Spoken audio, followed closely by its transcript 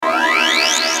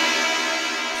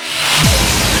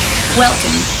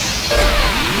Welcome.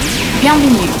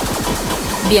 Bienvenue.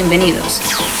 Bienvenidos.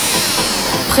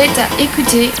 Prêt à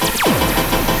écouter.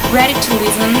 Ready to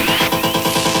listen.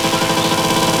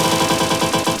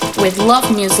 With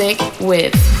love music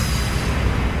with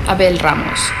ABEL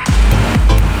Ramos.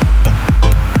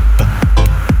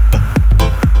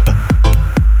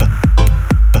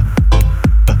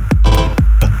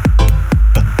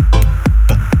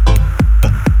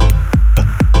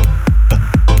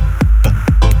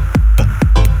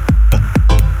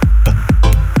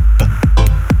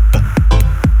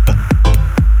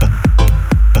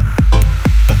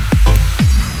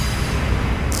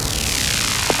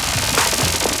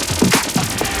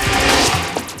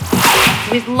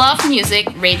 With Love Music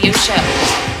Radio Show.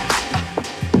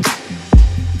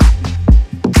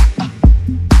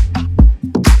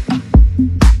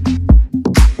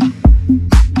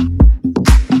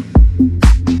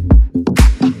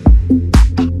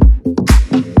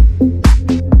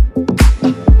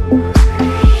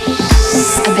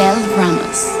 ABEL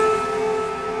Ramos.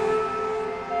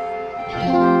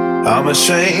 I'm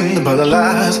ashamed by the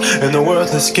lies and the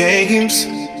worthless games,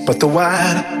 but the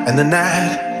wine and the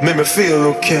night made me feel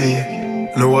okay.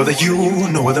 No other you,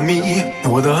 no other me,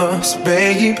 no other us,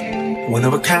 babe. One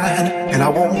of a kind, and I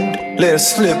won't let it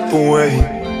slip away.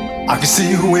 I can see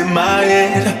you in my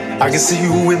head, I can see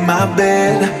you in my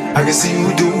bed, I can see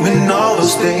you doing all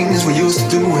those things we used to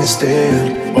do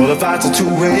instead. All the fights at 2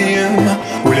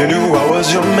 a.m. when you knew I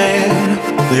was your man.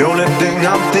 The only thing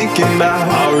I'm thinking about,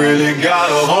 I really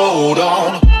gotta hold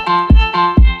on.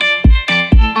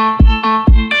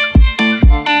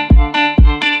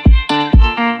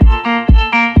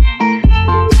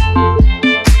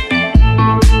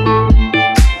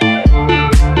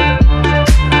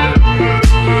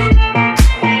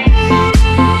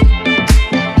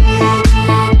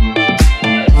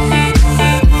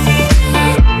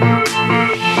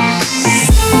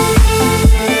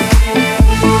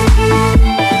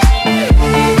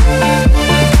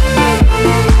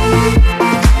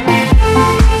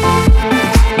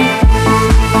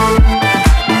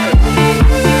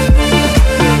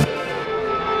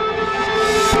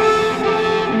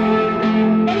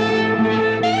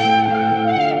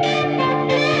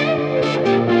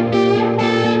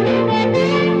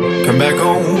 Come back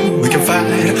home, we can fight,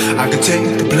 I can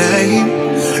take the blame.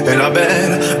 And I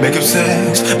bet making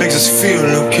sex makes us feel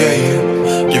okay.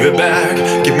 Give it back,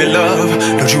 give me love,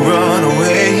 don't you run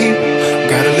away.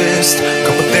 Got a list,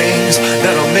 couple things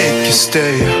that'll make you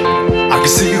stay. I can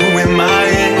see you in my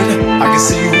head, I can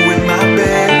see you in my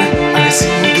bed, I can see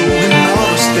you doing all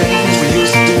those things we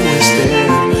used to do instead.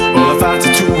 All the fights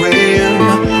at 2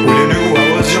 a.m. when you knew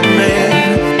I was your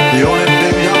man. The only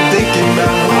thing I'm thinking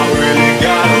about, I really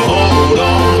gotta hold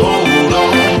on, hold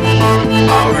on.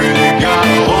 I really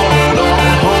gotta hold on,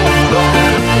 hold on.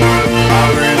 I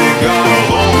really gotta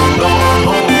hold on,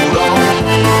 hold on.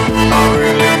 I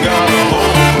really gotta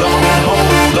hold on,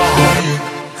 hold on.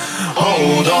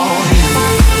 Hold on.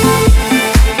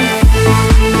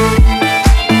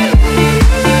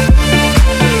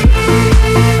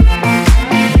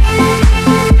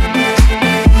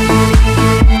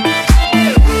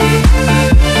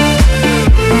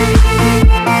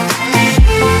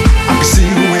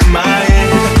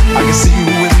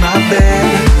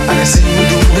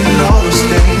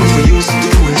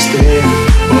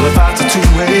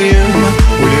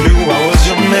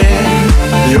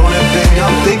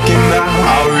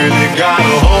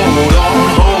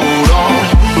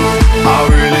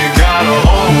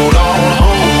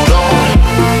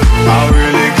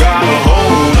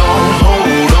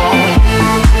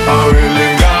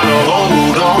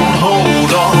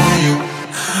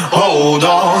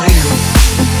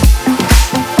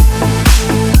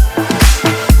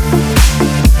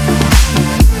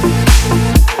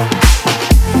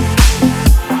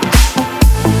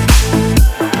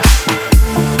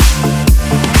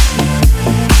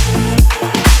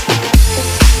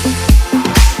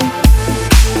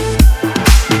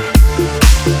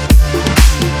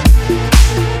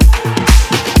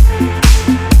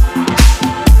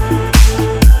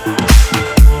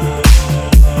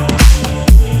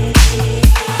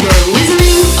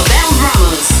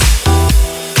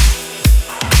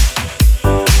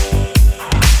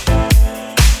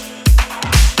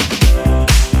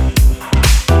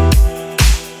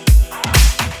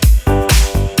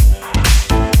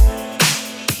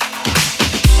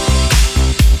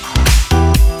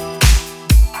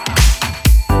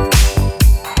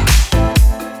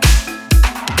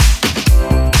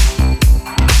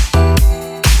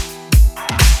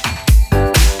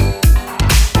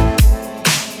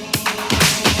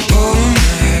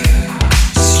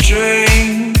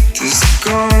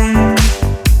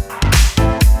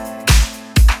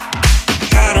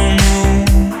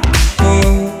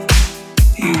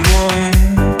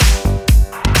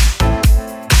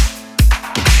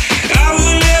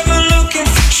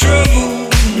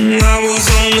 I was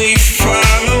only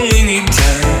following you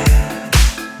down.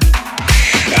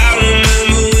 I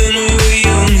remember when we were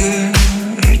younger,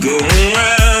 going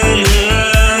round and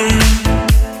round.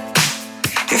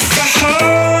 If I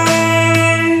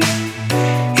hold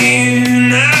you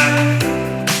now,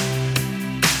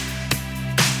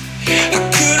 I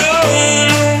could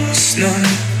almost not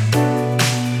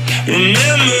remember.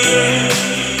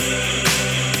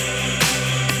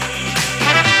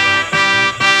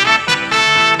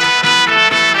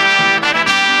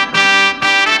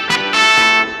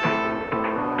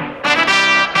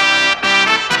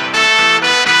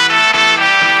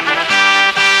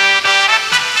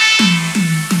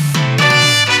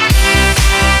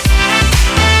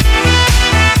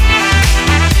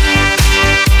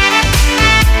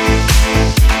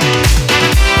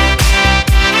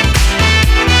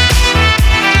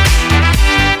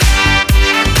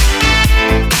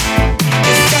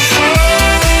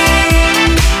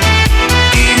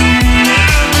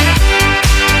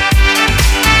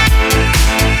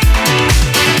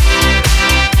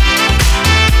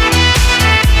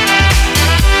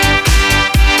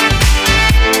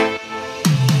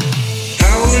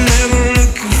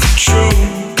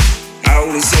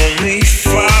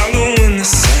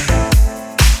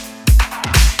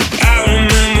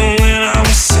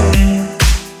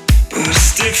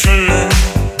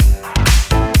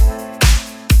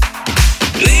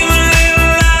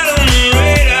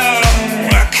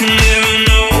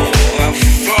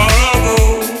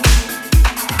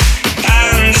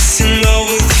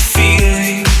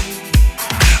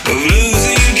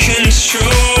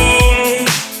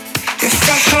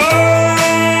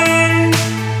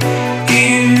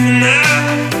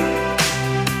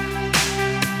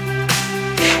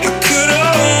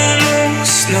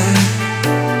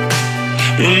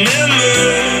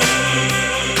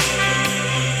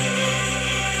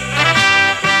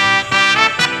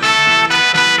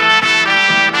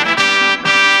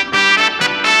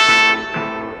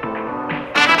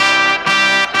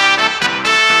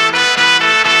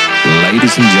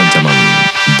 Ladies and gentlemen,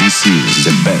 this is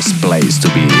the best place to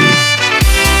be.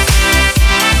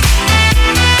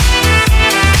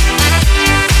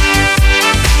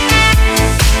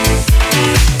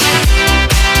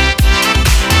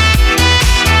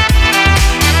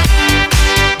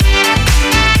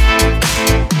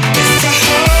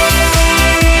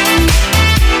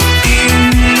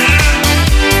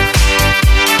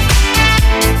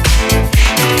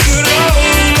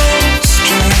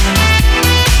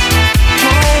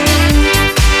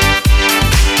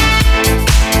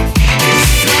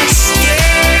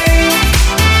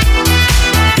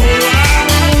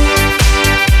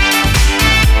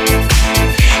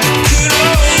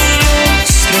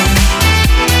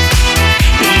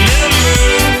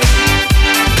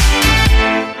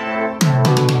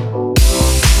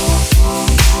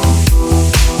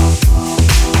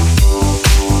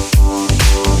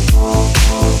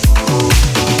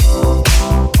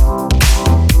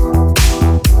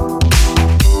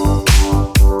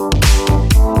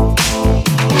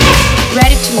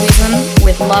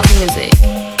 Love music.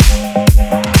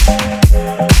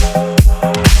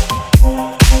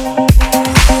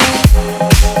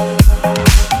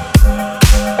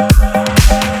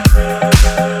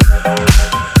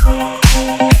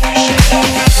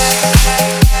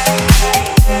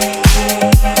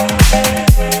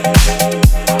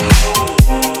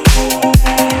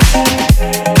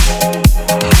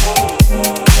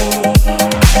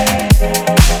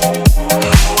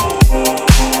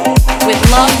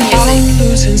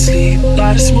 Losing sleep,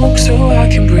 light a smoke so I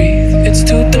can breathe. It's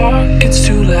too dark, it's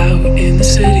too loud in the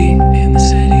city.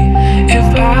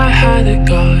 If I had a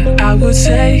god, I would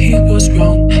say he was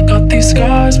wrong. Got these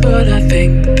scars, but I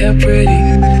think they're pretty.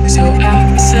 So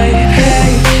I say,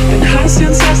 hey, been high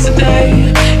since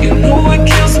yesterday. You know it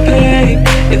kills the pain.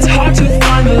 It's hard to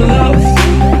find the love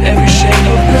through every shade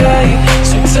of gray.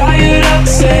 So tired of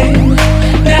the same,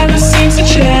 never seems to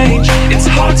change. It's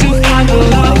hard to find the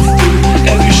love through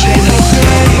every shade of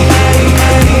gray.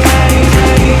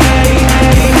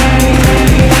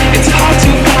 It's hard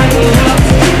to find the love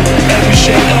through every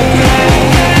shade of gray.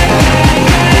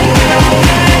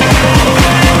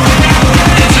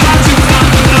 It's hard to find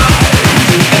the love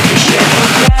through every shade of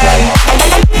gray.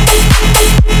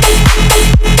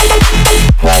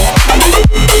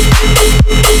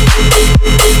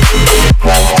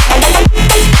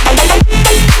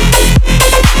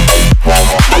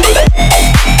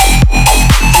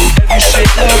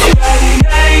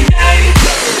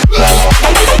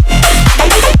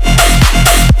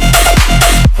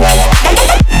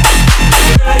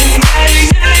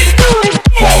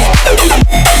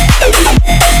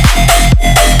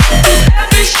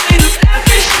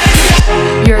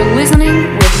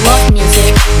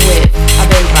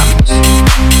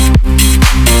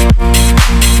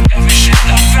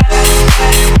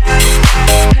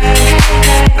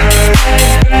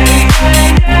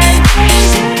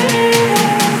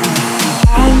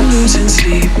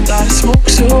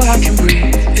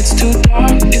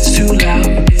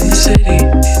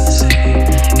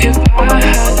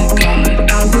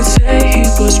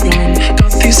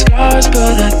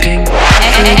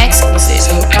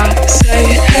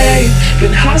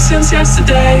 since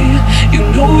yesterday. You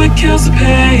know it kills the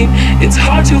pain. It's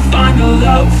hard to find the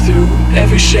love through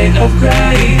every shade of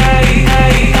gray.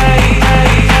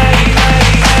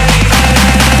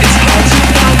 It's hard to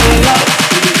find the love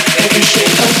through every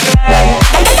shade of gray.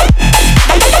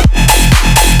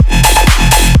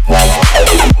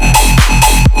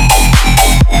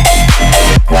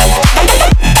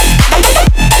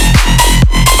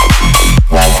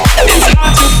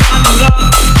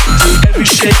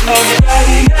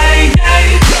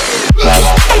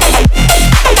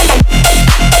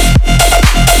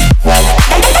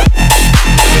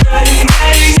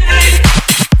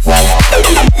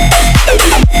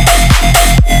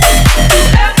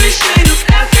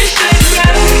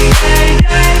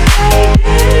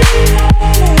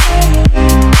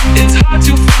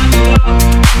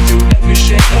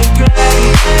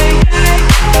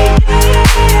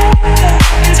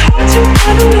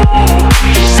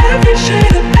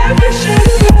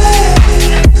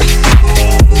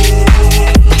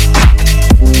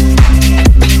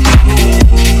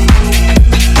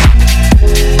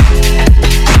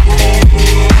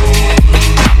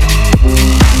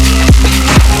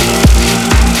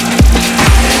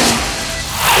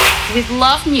 With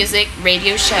Love Music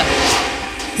Radio Show.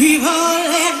 People,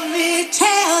 let me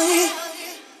tell you,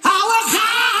 I work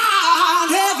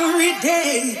hard every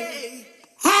day.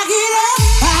 I get up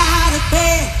out of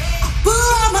bed, I put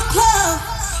on my clothes,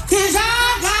 'cause I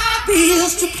got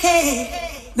bills to pay.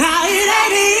 Now it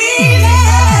ain't easy,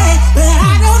 but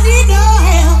I don't need no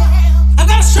help. I've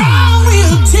got a strong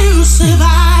will to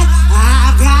survive.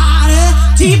 I've got a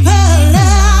deeper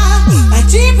love, a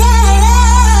deeper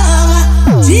love,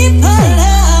 deeper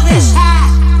love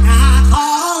inside. I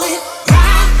call it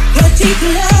right, a deep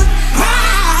love,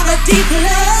 right, a deep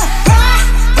love, right,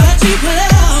 a deep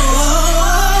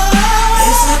love.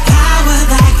 It's the power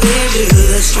that gives you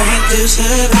the strength to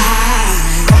survive.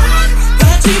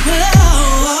 A deep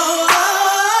love.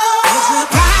 It's the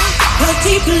power, a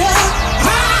deep love,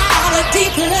 right, a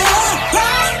deep love,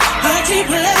 right, a deep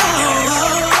love.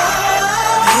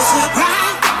 It's the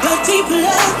power, a deep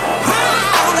love,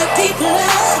 right, a deep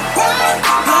love, right,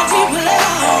 a deep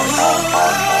love.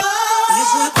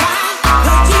 It's the power,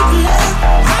 a deep love,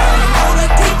 right, a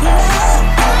deep love,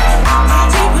 right, a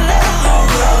deep love.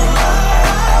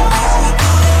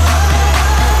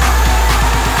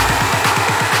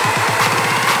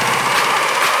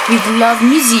 With Love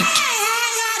Music.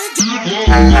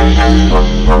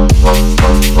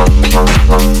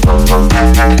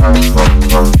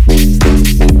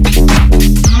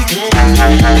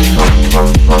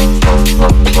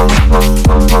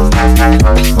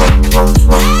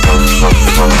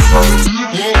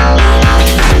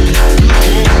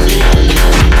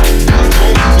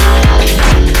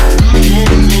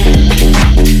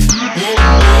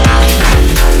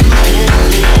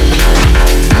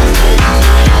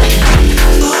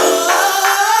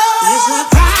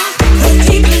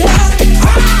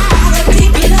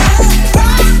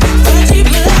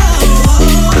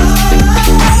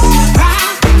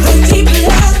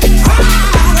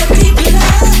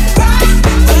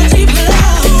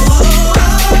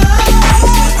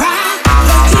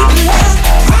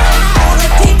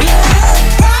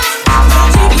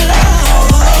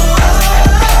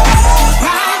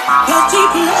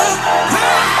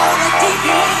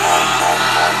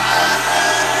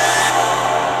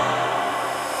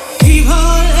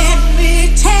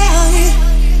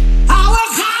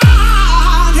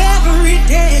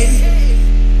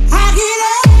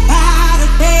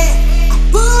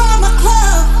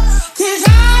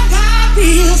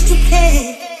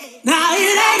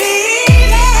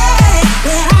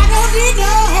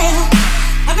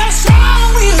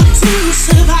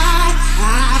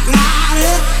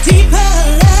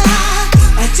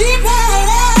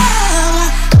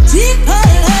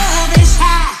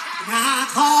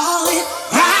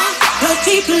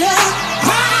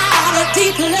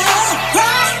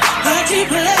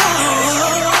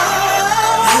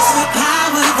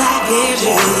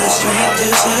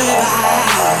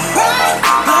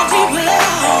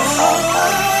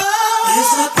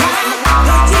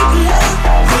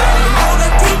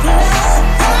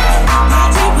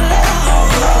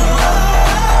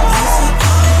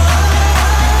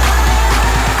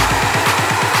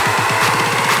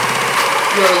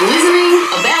 You're listening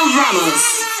ABEL RAMOS.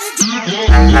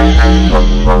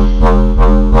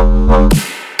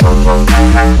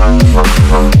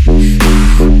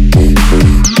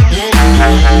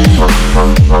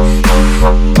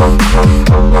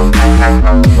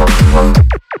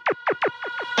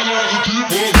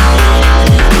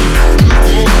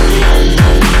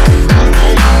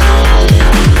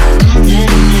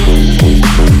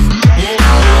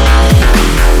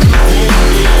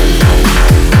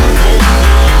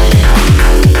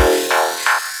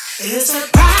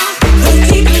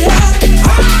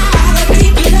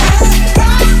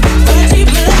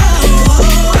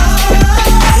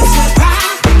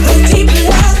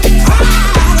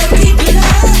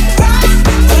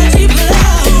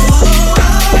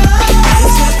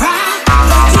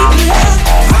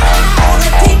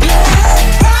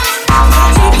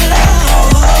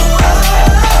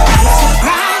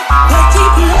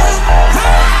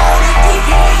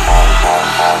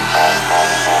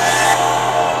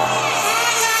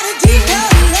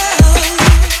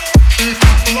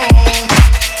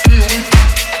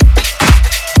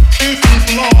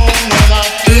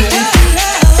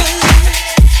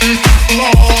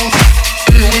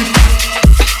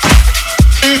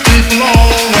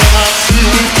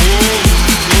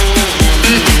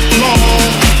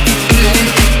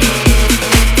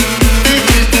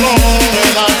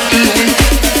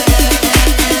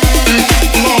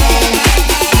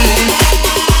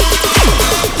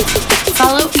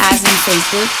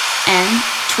 Facebook and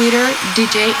Twitter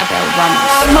DJ ABEL RAMOS.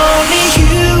 I'm only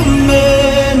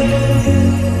human.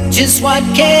 Just what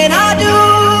can I do?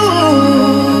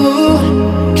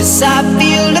 'Cause I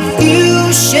feel the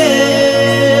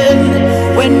fusion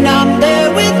when I'm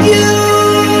there with you.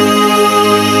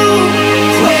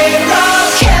 We're all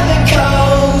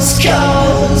chemicals,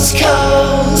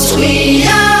 we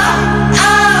are.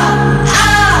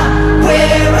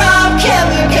 We're all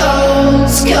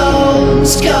chemicals,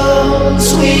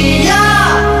 we are.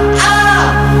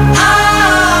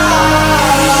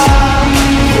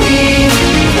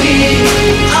 We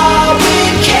are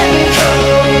with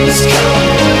chemicals, we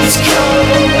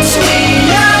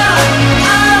are.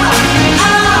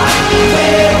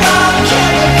 We're all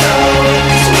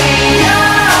chemicals, we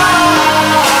are.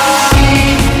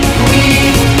 We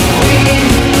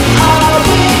are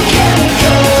with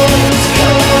chemicals,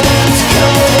 we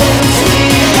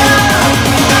are.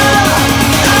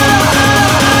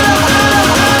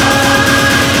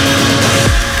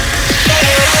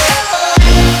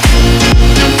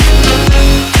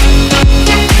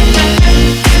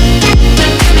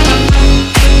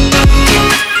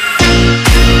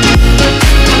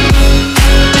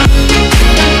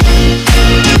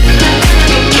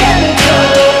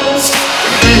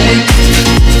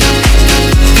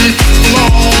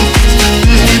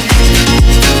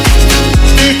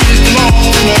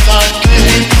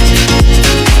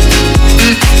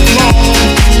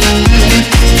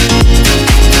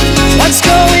 What's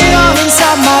going on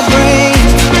inside my brain?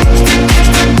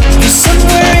 You're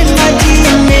somewhere in my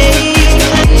DNA.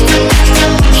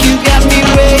 You got me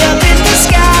way up in the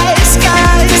sky.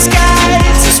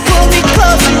 Just pull me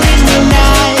closer in the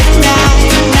night.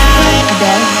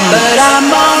 But I'm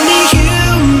only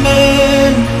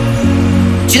human.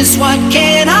 Just what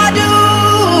can I do?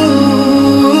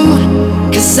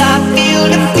 'Cause I feel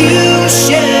the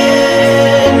fusion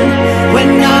when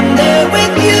I'm there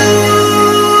with you.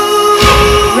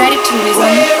 Ready to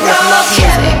listen with love music.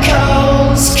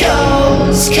 Chemicals,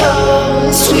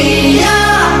 we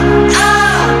are.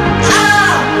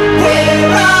 We're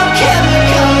all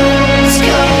chemicals,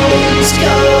 we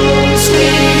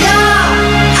are.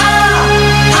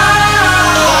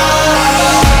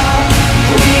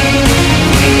 We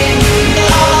are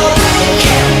with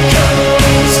chemicals, we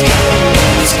are.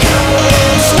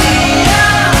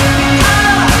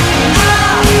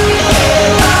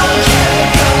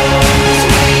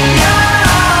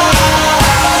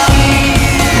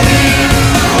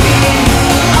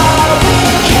 We're all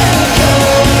chemicals,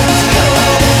 we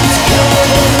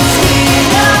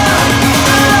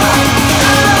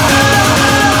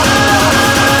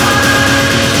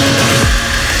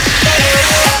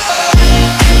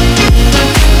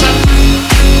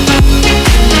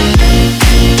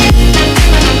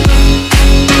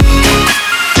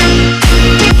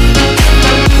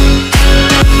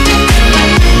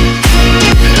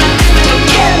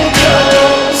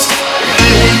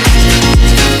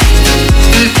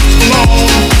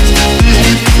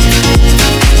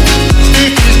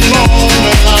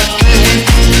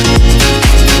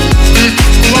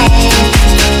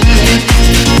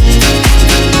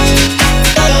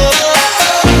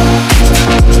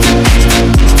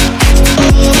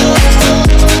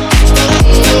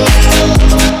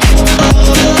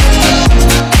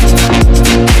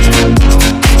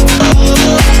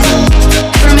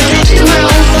From a to the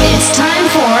world, it's time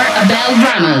for ABEL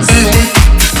RAMOS.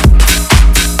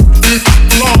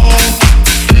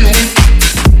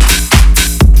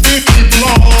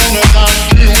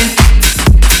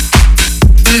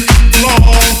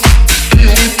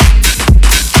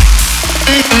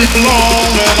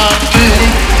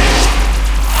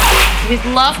 With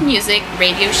Love Music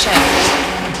Radio Show.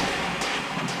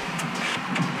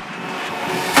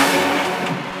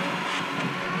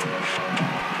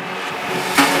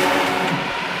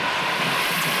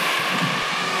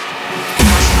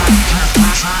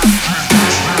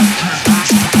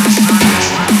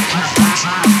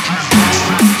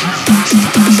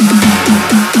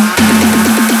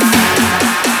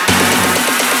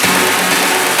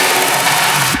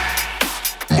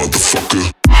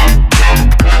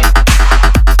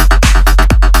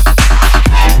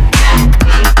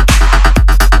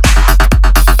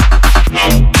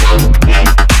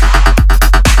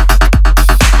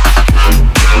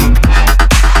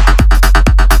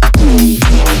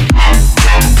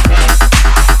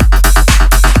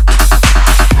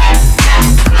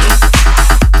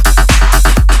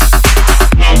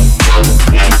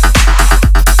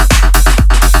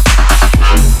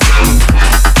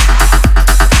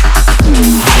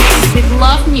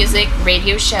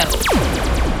 radio show.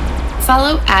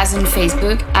 Follow us on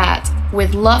Facebook at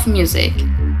With Love Music,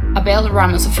 Abel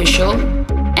Ramos Official,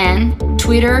 and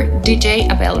Twitter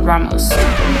DJ Abel Ramos.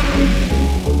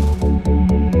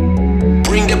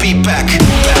 Bring the beat back,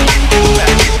 back,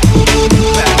 back, back, back,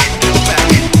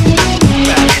 back, back,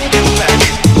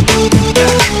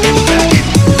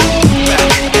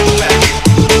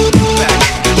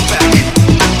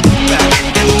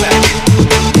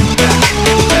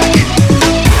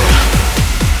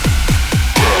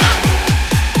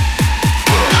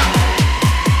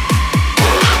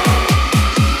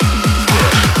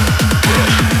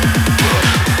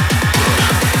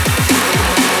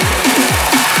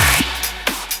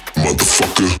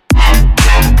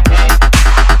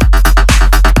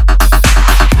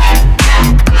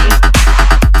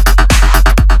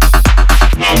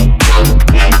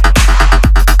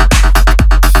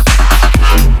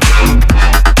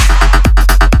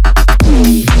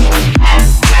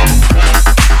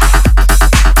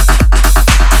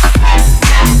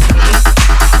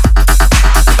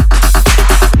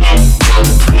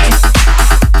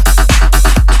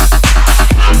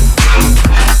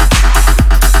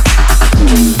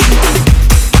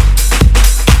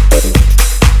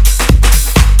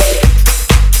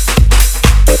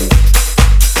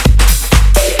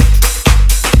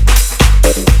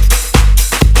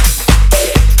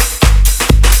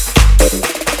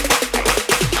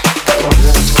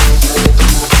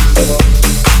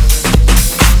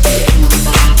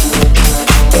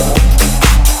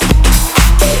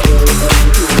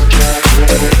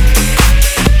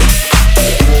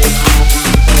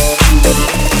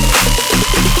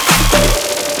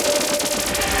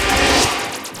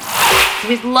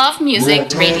 With Love Music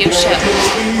radio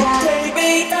show.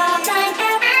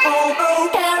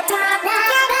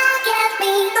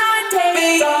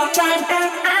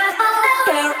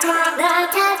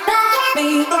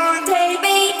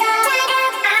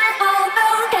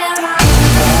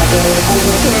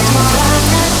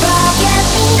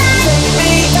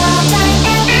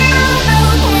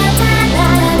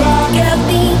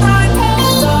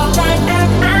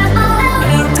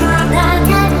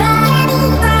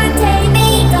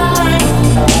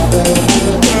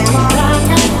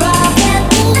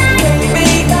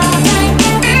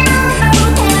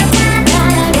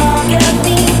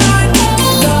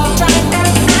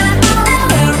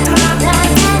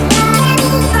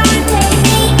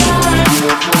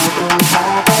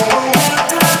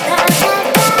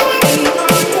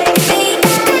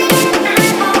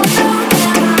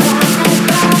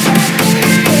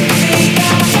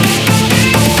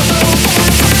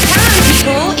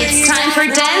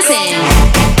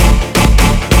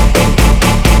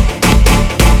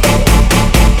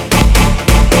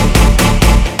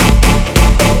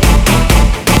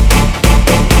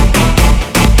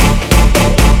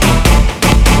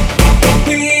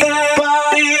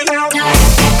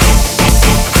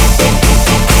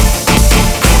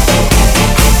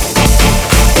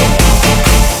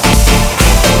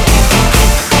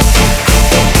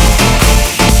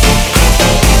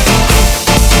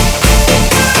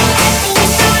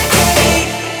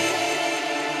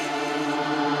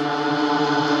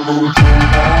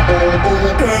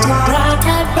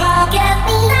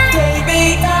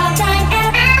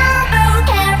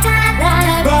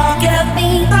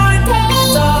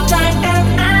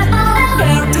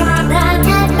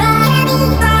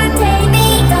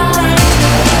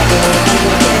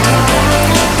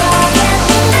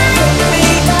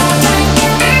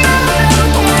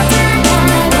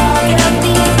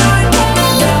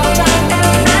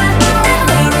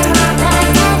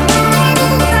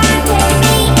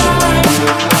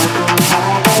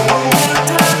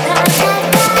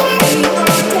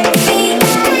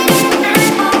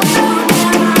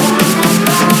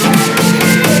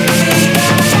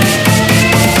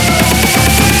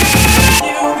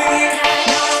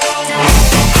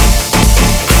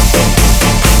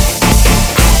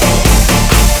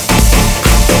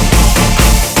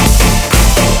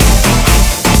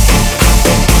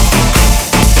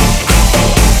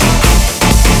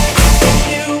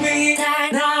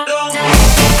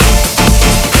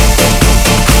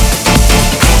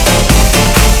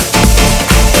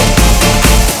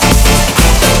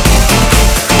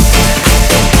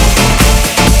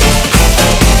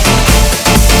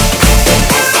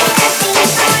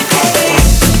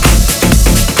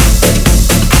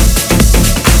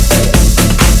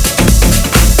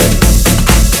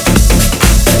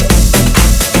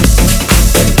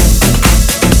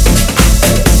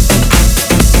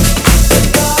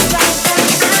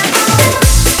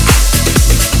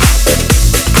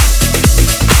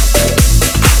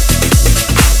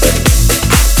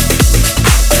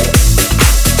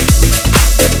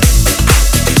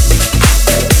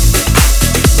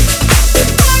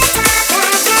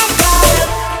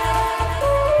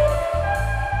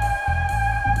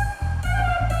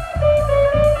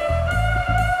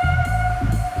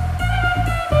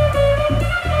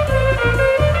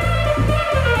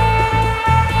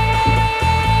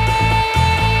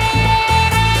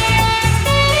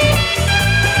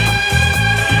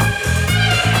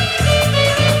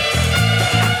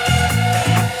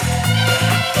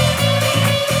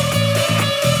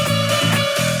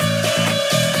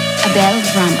 Abel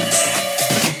Ramos.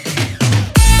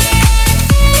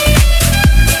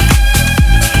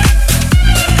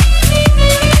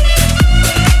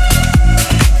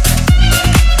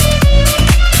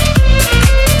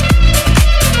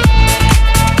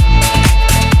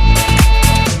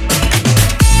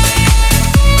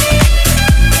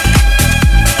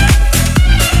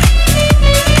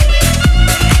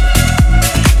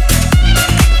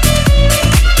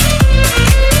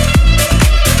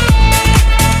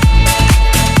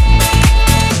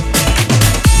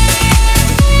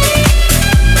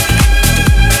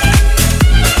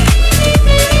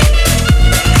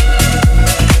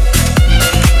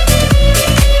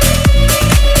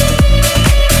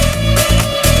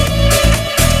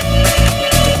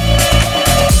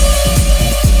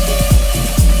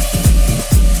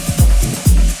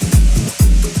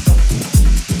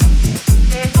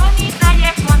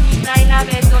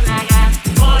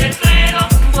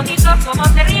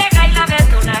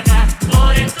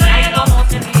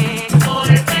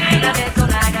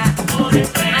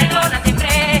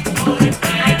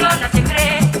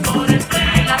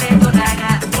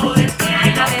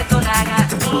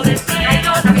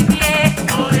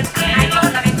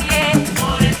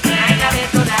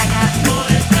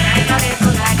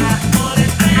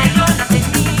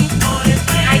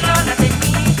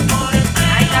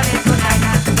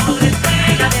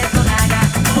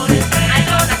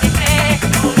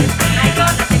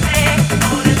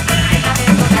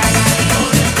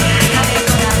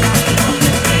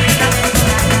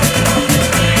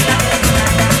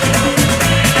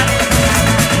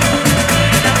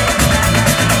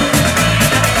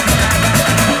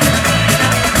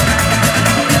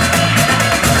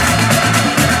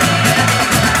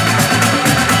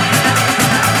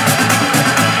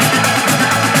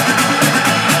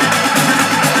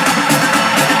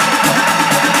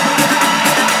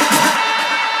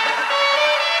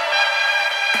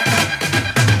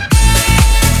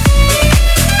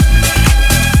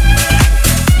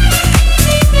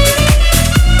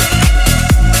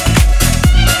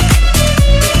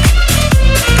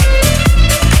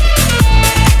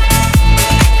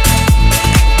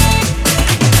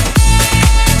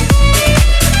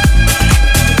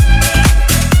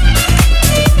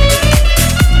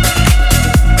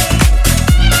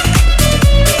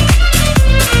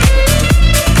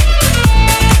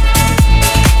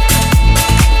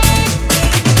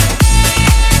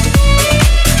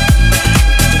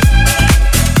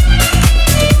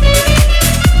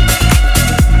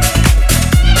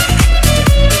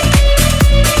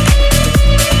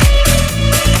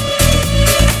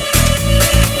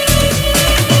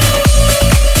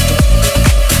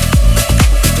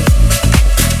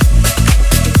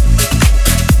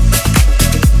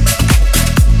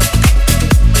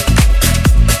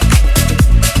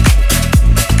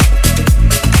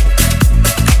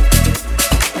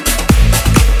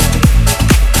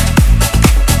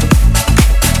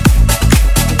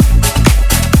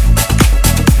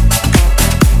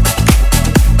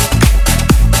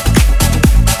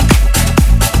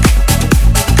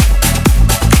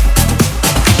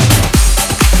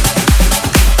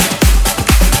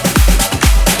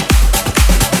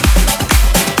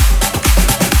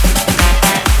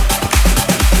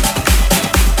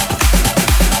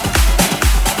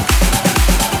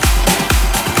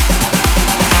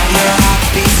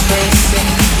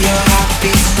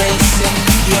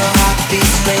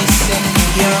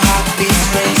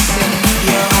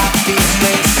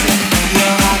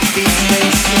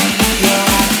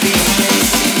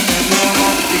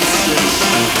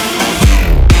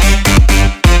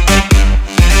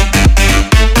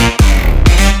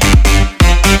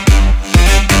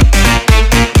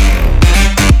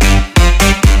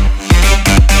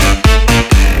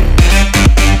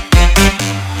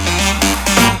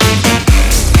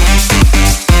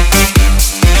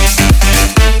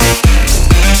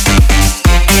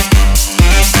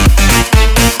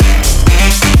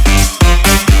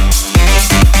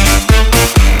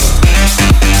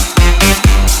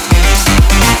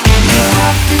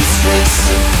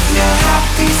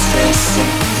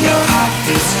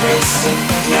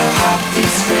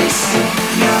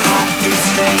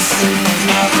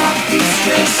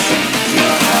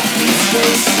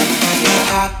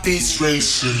 Heartbeats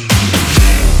racing.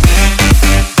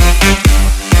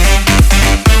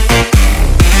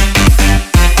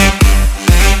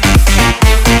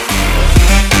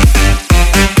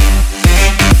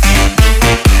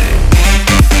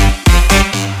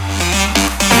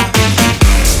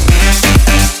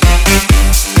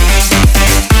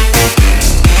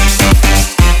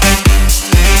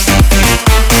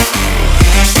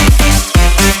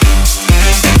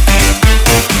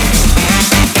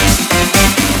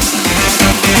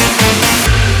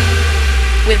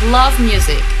 love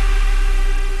music.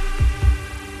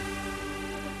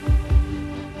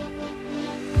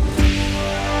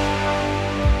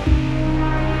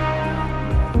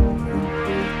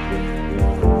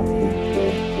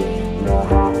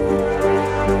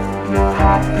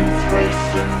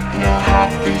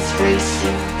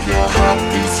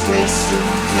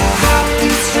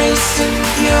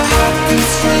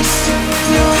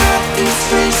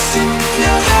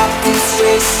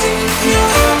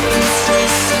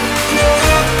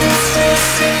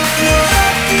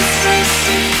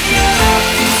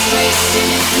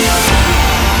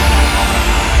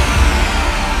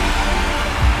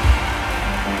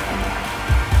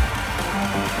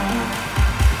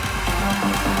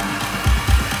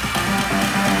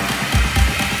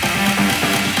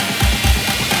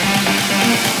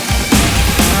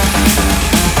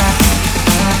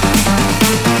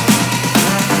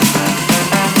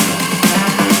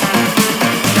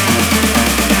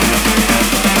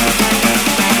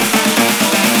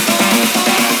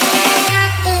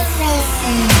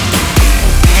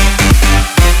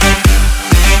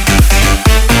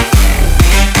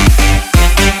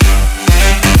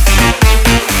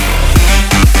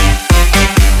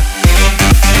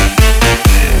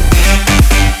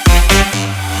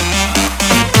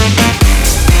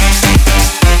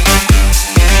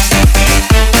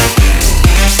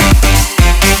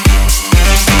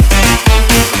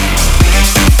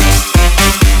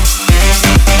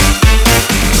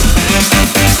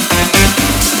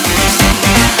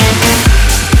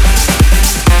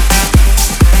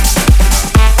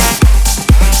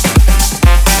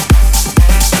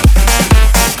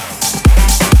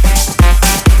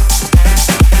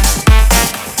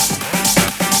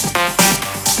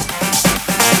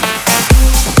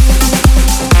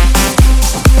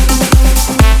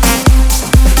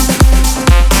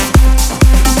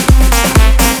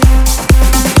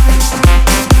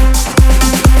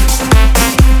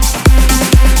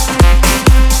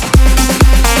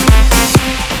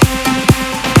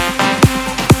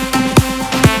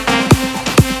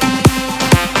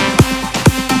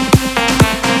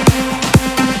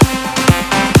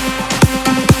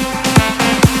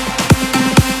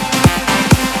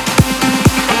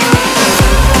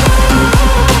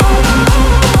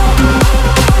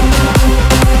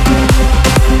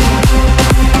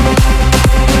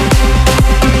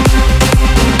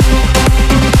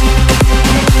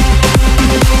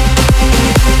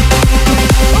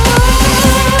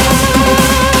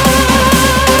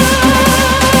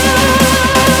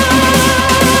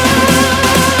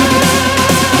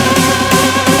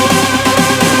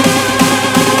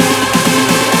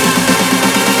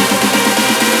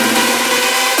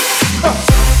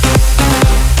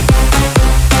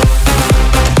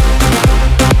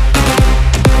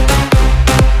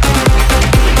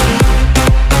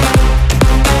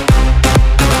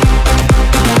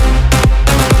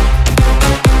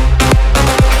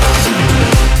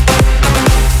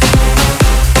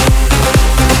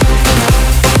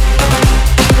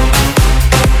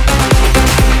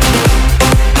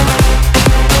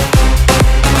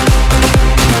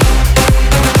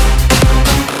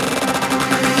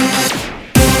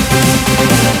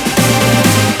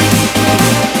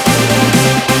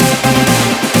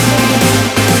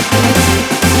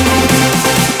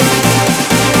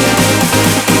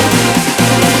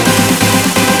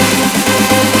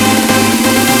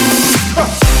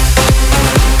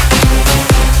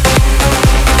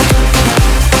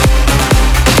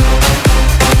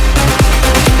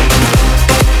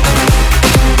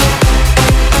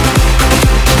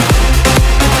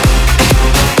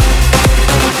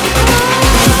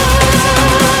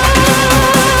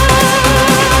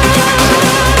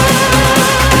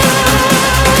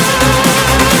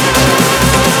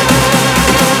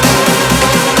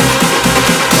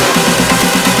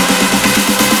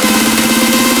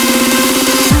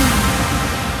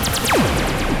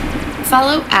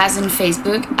 Follow us on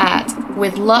Facebook at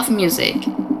With Love Music,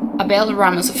 ABEL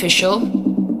Ramos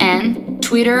Official, and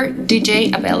Twitter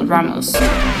DJ ABEL Ramos.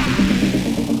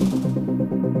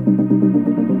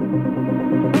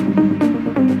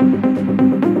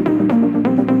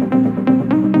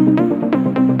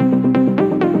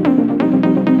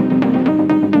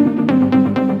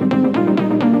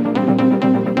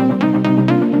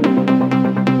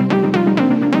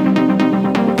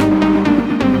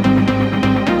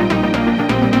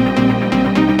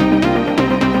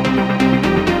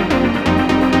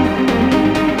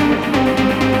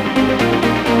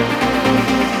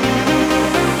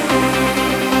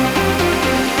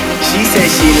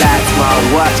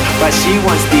 but she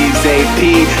wants Steve's AP,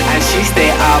 and she stay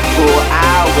up for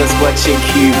hours watching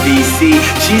QVC.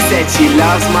 She said she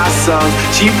loves my songs,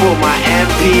 she bought my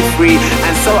MP3,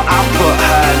 and so I put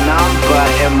her number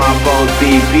in my bold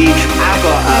BB. I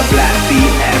got a black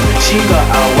BM, she got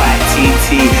a white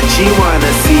TT. She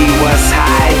wanna see what's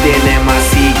hiding in my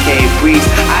CK briefs.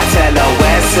 I tell her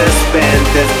wear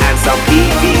suspenders and some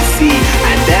PVC,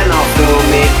 and then I'll film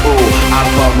it all. I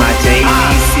got my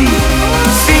JVC.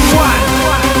 Scene one,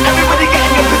 everybody get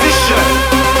in your position.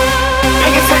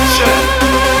 Pay attention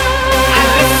and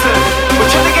listen. We're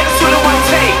trying to get this all in one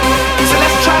take, so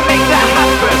let's try and make that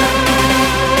happen.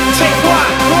 Take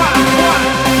one, take one,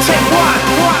 take one,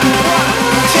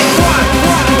 take one,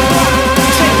 take one,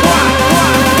 take one,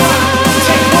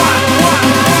 take one.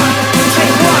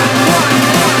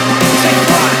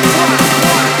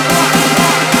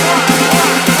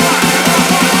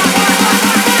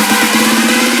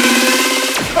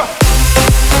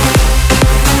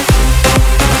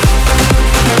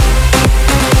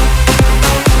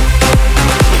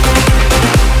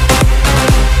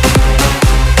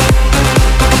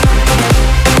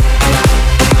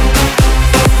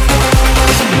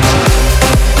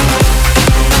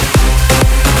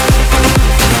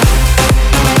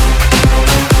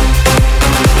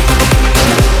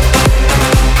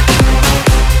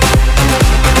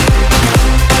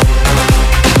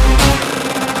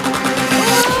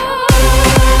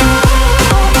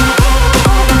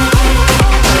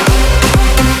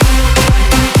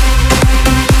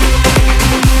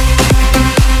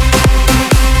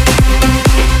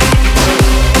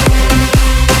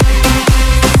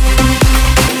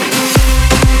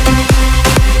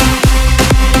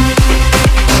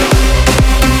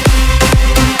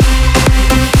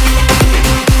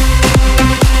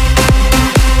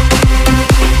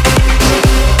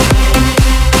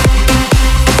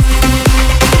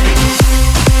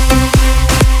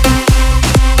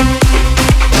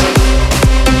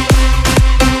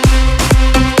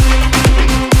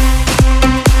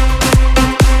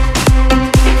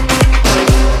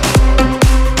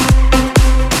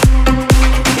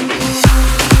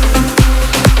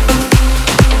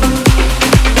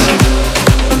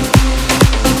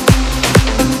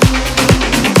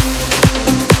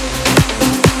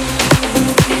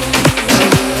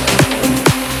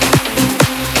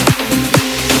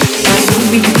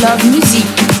 With Love Music.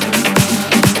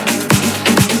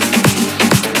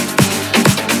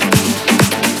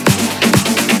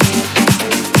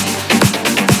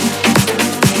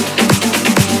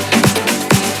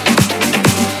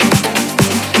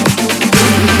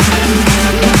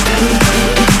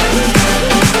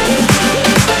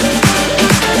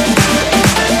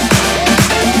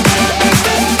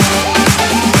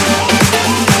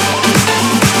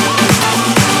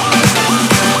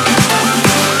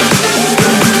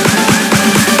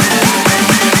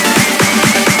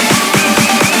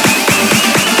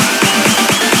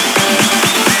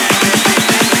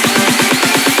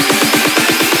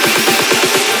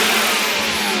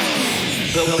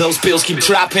 Those bills keep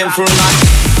dropping for a night.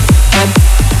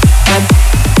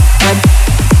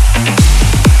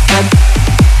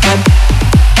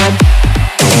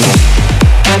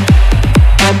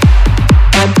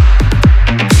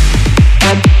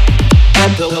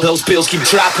 Those bills keep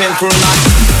dropping for a night.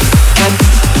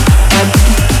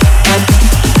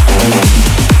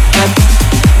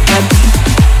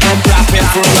 Dropping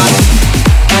for a night.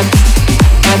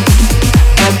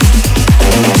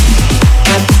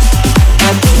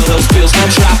 Those bills keep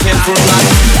dropping for a night.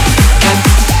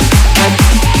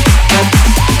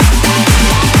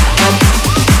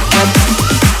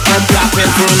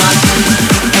 Dropping for a night.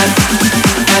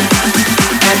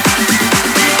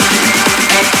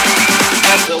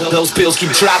 Those bills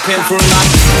keep dropping for a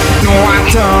night. No, I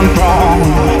done wrong,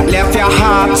 left your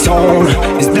heart torn.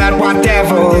 Is that what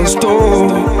devils do?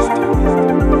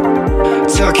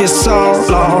 Took you so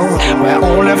long, where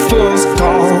only fools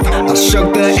go. I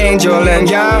shook the angel and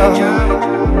you.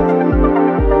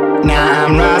 Now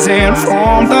I'm rising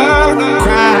from the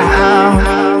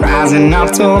ground, rising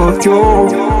up to you.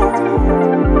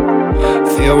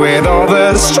 Filled with all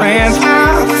the strength I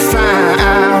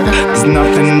found, there's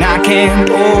nothing I can't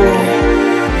do.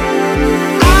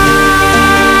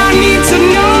 I need to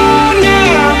know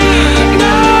now,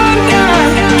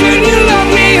 can you love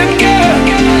me again?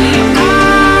 I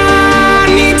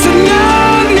need to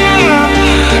know now,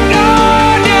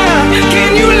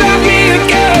 can you love me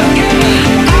again?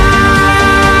 I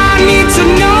need to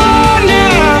know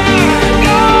now,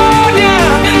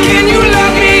 can you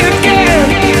love me again?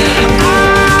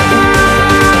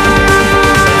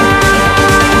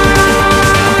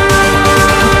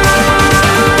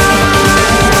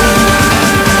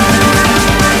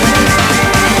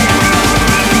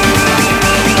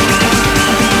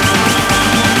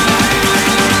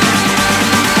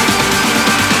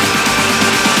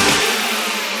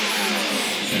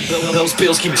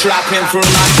 bills keep dropping from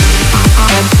my.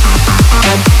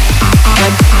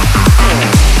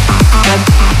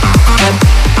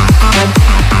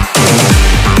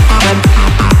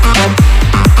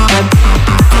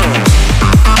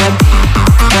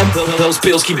 Those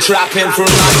bills keep dropping from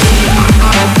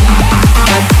my.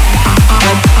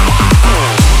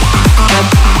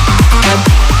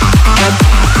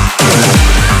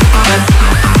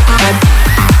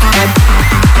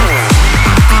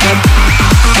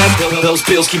 Those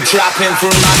bills keep dropping from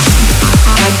my.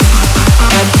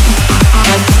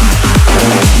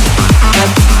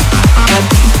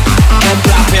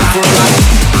 Dropping from my.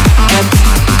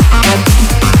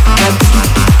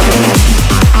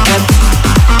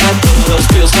 Those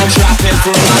bills keep dropping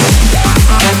from my.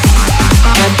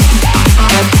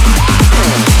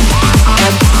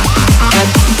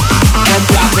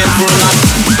 Dropping from my.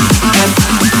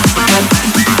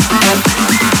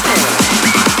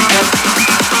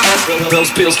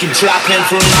 Those bills keep dropping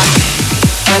from my.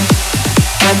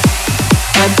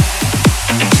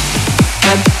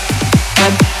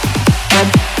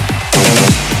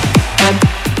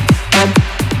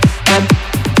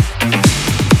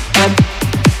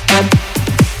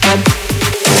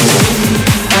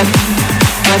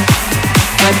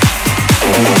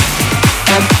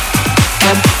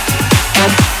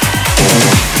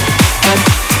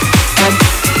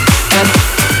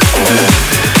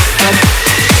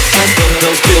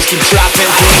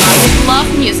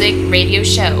 Love Music Radio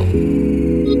Show.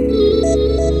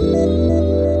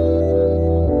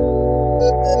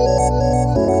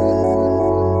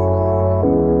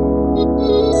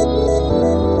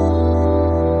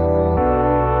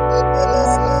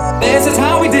 This is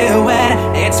how we do it.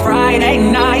 It's Friday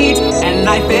night and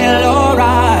I feel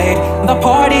alright. The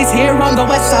party's here on the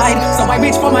west side, so I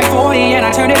reach for my 40 and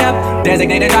I turn it up.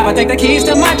 Designated driver, take the keys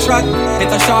to my truck. Hit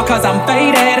the shore cause I'm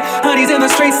faded. Honey's in the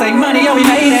streets, say money, oh we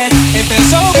made it. It feels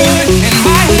so good in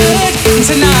my hood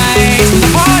tonight. The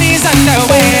party's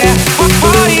underway,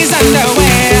 party's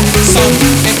underway. So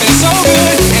it feels so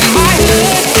good in my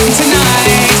hood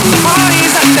tonight. The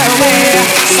party's underway.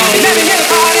 So let me hear the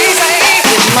party say.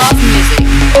 Love music.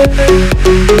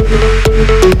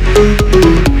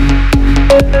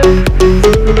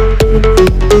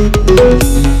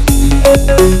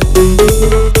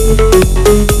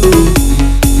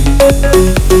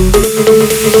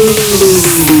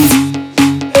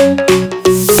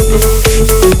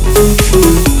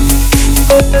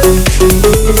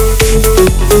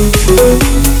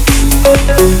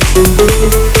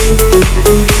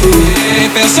 It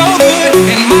feels so good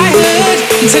in my hood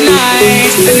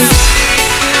tonight.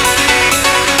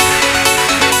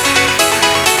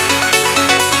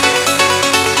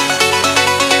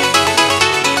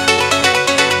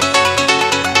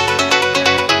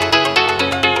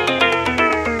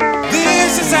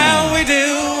 This is how we do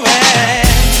it.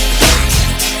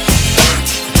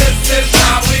 This is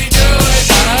how we do it.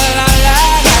 La la la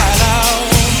la la.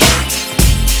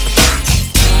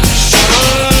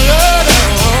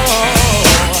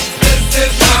 This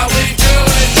is how we do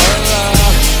it.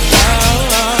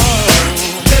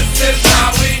 This is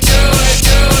how we do it.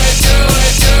 Do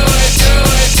it, do it,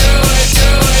 do it, do it,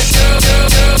 do it,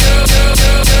 do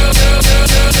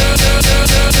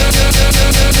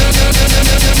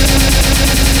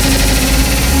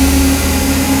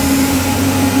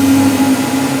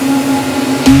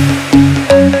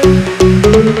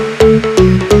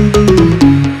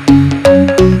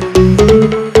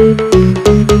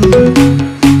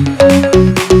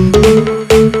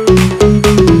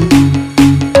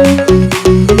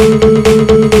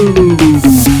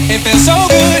It feels so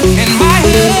good in my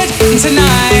hood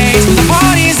tonight. The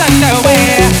party's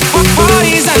underway,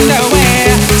 party's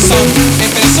underway. So it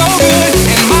feels so good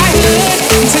in my hood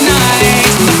tonight.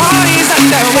 The party's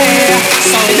underway.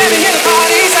 So let me hear the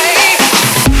party say.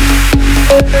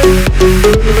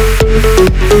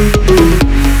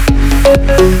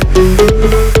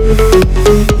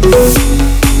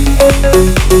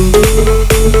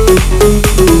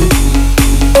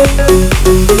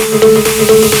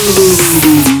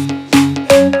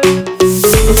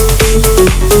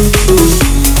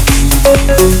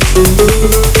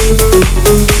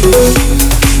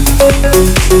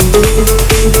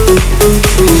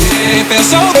 It feels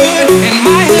so good in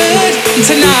my hood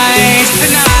tonight.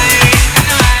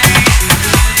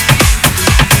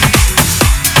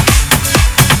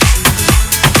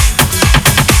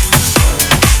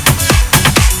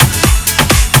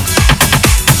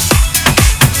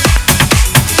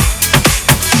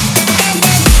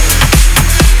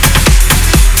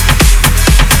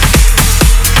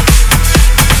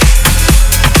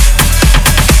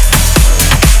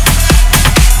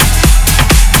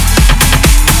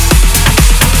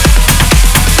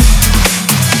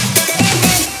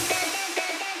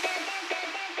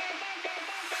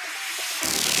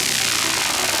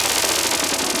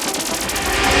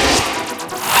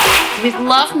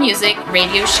 Love Music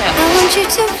radio show. I want you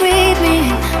to breathe me.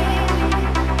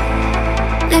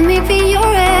 Let me be your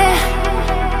air.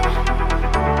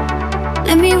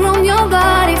 Let me roam your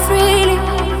body freely.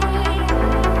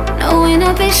 No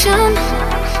inhibition,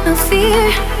 no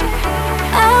fear.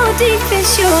 How deep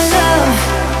is your love?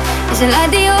 Is it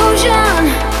like the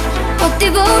ocean? What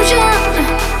devotion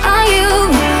are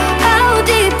you? How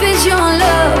deep is your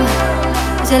love?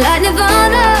 Is it like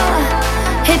Nirvana?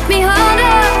 Hit me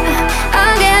harder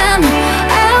again.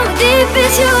 How deep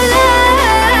is your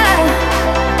love?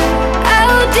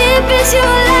 How deep is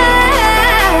your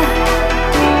love?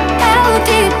 How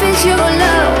deep is your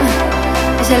love?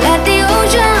 Is it like the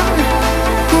ocean?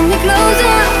 Pull me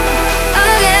closer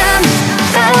again.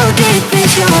 How deep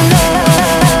is your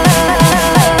love?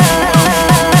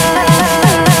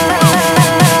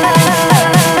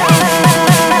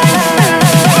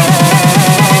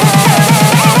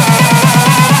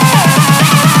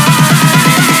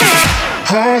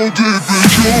 How deep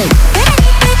is your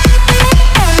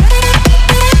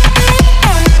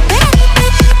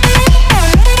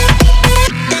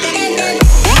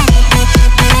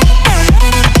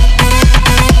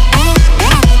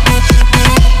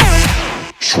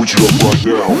switch it up right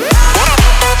now.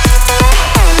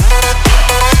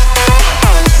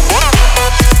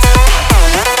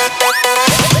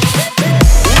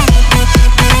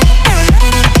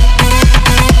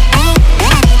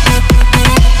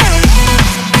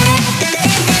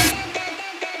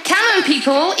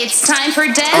 It's time for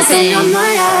dancing. Open up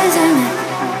my eyes and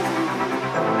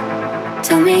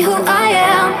tell me who I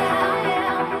am.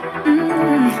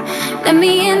 Let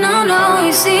me in on all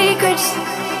your secrets.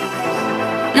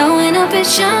 No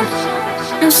inhibition,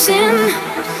 no sin.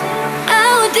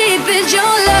 How deep is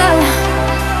your love?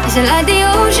 Is it like the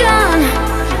ocean?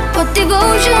 What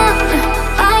devotion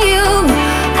are you?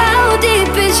 How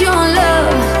deep is your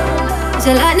love? Is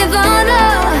it like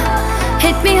Nirvana?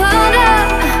 Hit me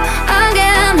harder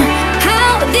again.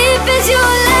 How deep is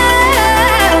your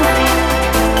love?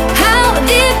 How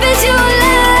deep is your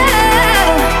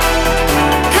love?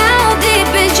 How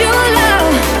deep is your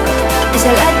love? Is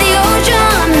it like the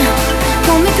ocean?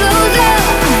 Pull me closer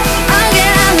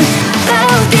again. How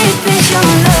deep is your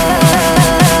love?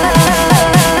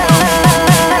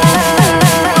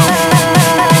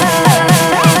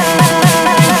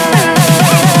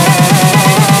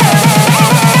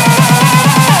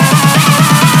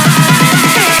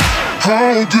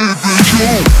 how deep is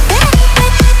your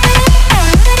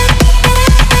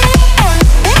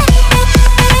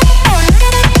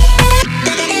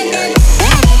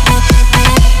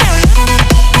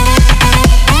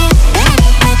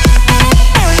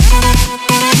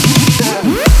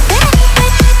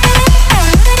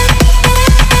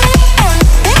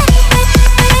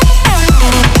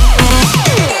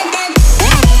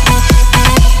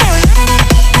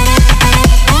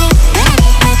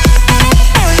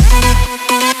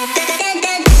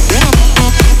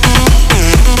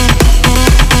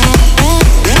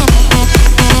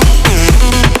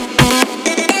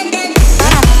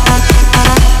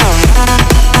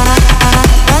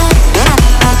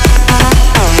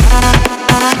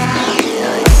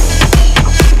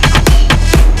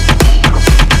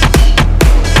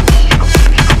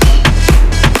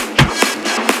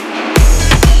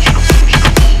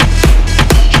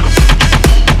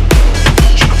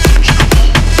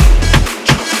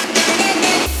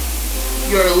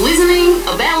You're listening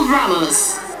ABEL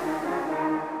Ramos.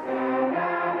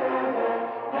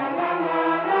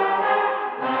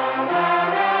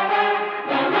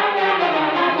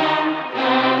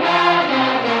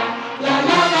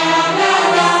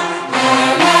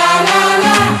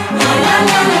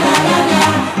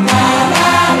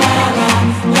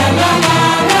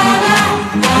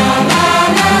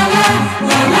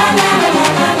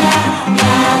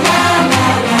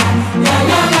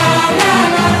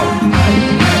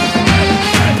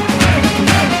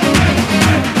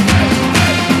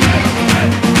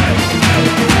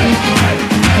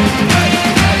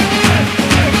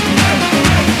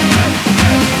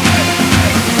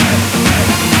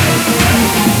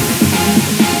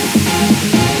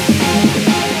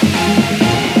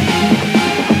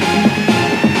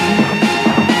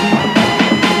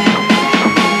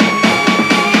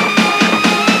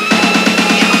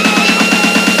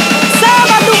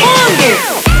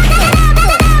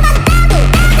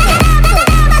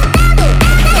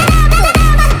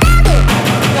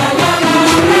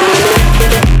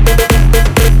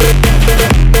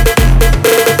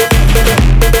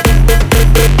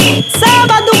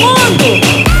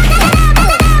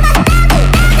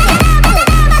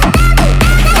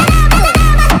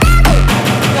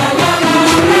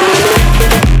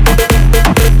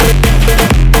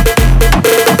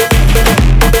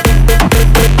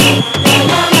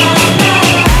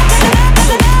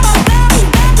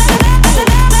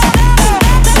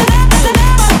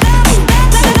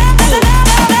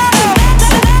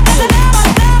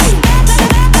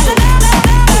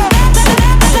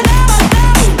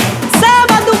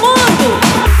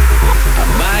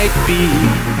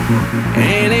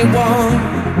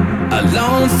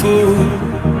 fool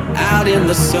out in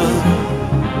the sun.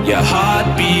 Your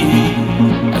heartbeat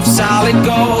of solid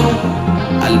gold.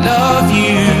 I love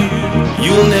you,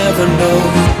 you'll never know.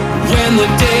 When the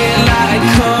daylight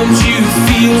comes, you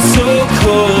feel so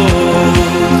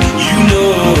cold. You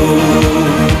know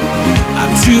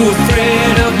I'm too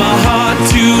afraid of my heart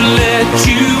to let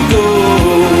you go.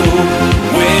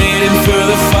 Waiting for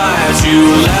the fire to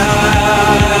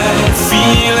light,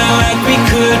 feeling like we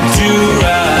could do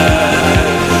right.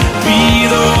 Be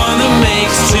the one that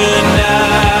makes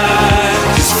tonight.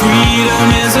 'Cause freedom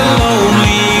is a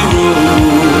lonely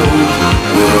road.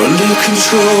 We're under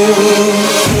control.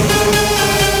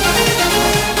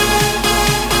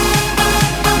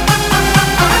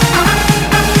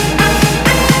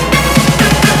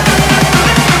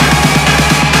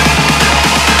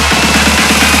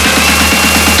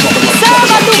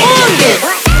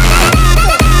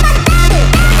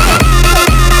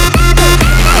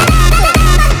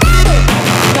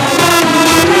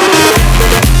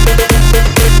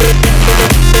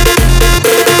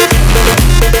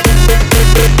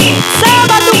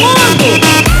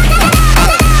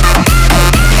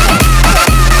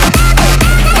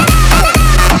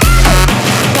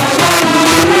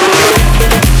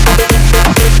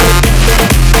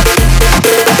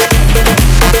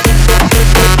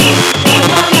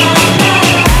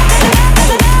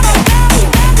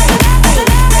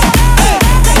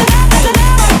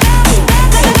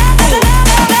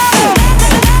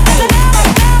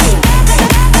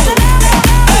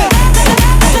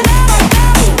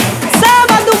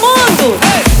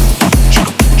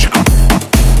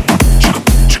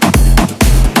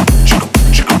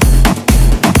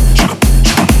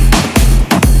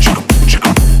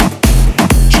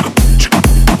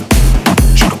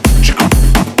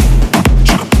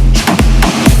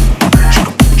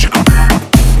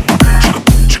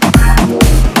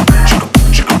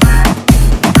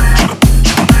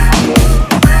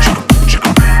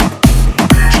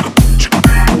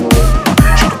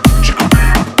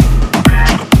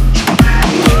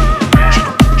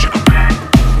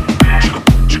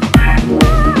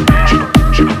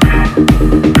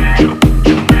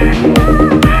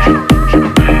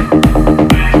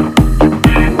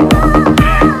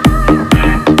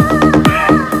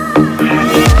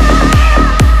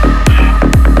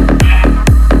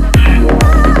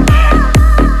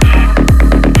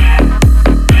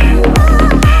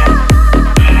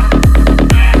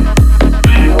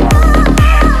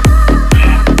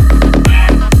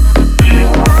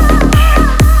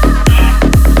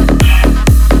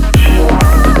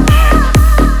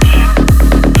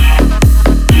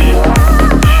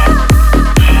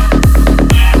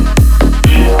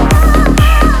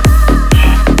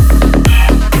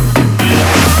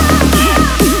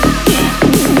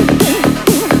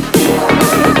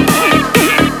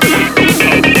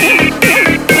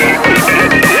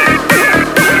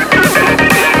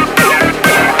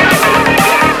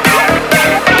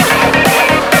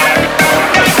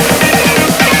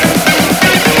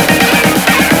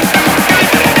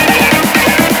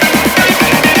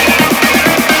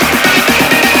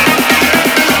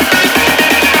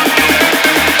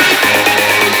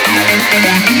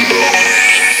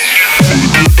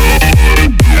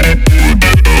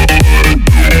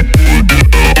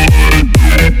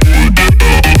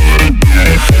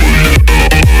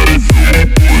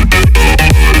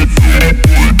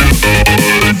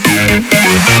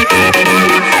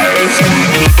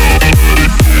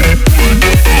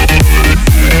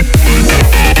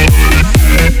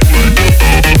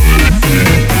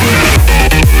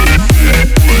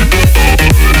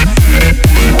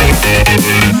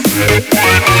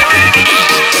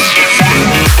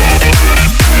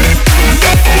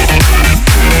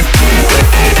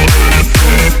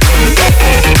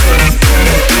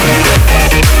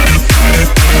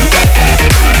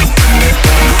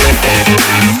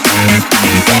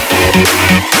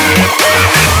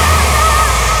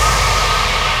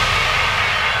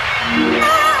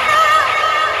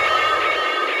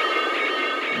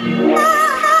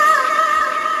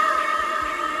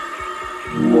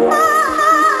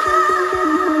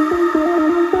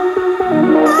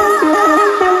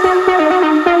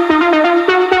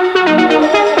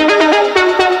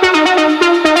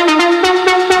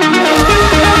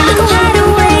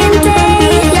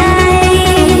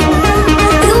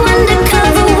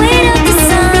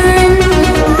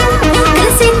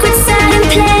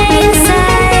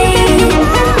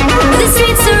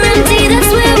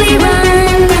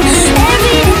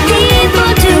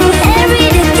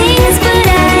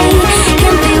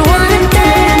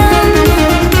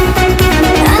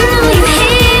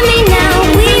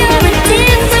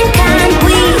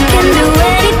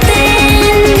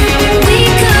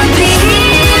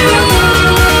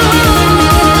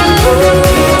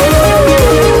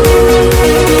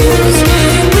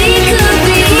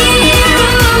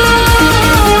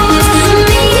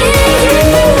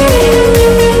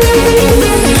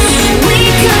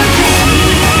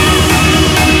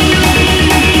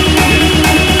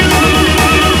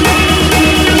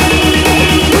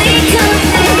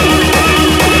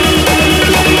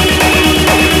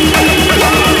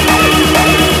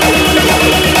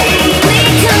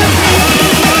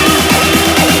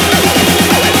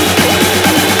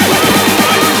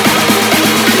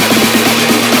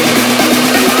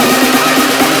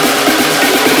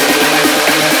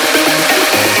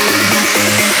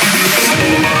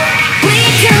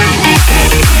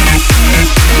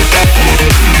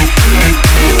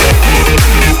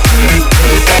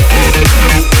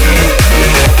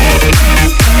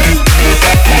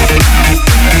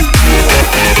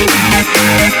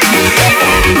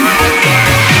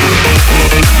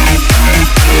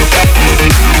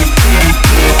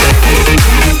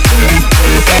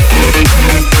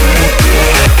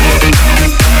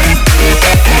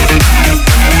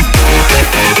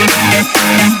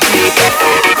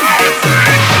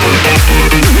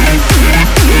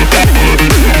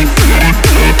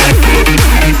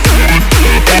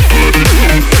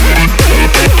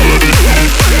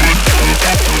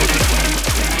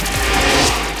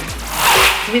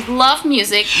 Love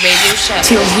Music radio show.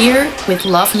 Till here with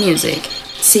Love Music.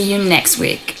 See you next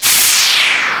week.